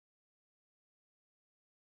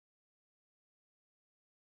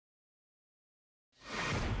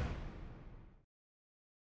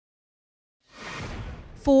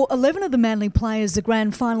For 11 of the Manly players, the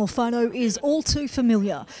grand final photo is all too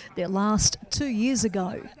familiar. Their last 2 years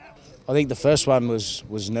ago. I think the first one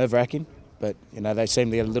was nerve-wracking, but they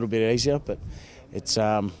seem to get a little bit easier. But it's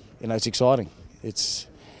it's exciting. It's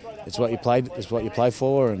what you played. It's what you play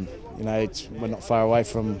for, and we're not far away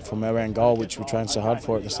from our end goal, which we trained so hard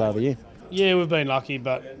for at the start of the year. Yeah, we've been lucky,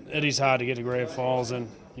 but it is hard to get to grand finals, and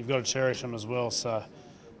you've got to cherish them as well. So.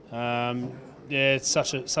 Yeah, it's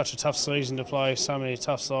such a tough season to play, so many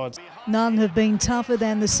tough sides. None have been tougher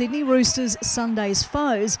than the Sydney Roosters, Sunday's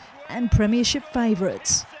foes and premiership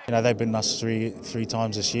favourites. They've beaten us three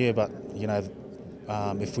times this year, but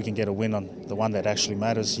if we can get a win on the one that actually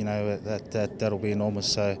matters, that'll be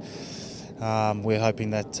enormous. So we're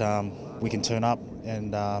hoping that we can turn up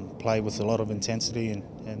and play with a lot of intensity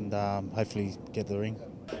and hopefully get the ring.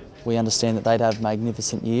 We understand that they'd have a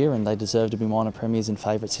magnificent year and they deserve to be minor premiers and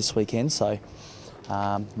favourites this weekend, so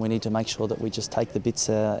we need to make sure that we just take the bits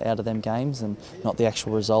out of them games and not the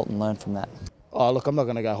actual result and learn from that. Oh, look, I'm not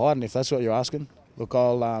going to go hiding if that's what you're asking. Look,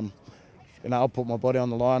 I'll put my body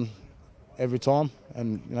on the line every time,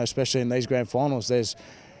 and especially in these grand finals, there's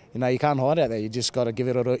you can't hide out there. You just got to give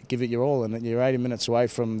it your all, and you're 80 minutes away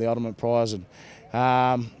from the ultimate prize.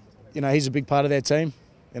 And he's a big part of their team.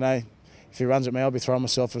 If he runs at me, I'll be throwing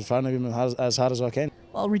myself in front of him as hard as I can.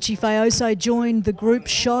 While Richie Faoso joined the group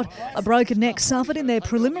shot, a broken neck suffered in their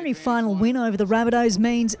preliminary final win over the Rabbitohs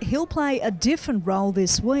means he'll play a different role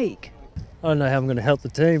this week. I don't know how I'm going to help the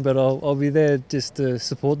team, but I'll be there just to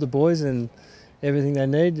support the boys and everything they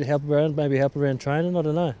need, maybe help around training, I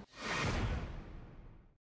don't know.